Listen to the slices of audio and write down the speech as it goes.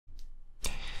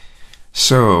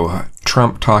So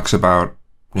Trump talks about,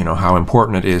 how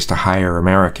important it is to hire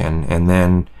American, and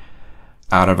then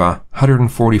out of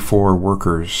 144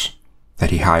 workers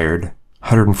that he hired,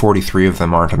 143 of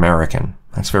them aren't American.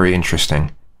 That's very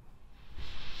interesting.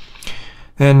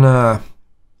 Then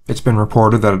it's been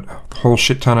reported that a whole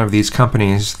shit ton of these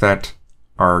companies that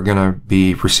are going to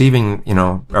be receiving,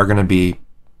 are going to be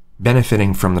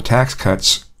benefiting from the tax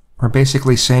cuts are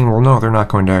basically saying, well, no, they're not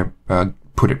going to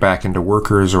put it back into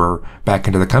workers or back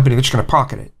into the company. They're just going to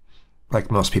pocket it,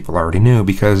 like most people already knew,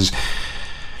 because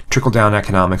trickle-down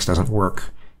economics doesn't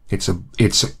work. It's a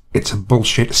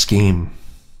bullshit scheme.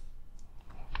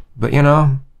 But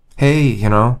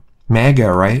hey,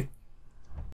 MAGA, right?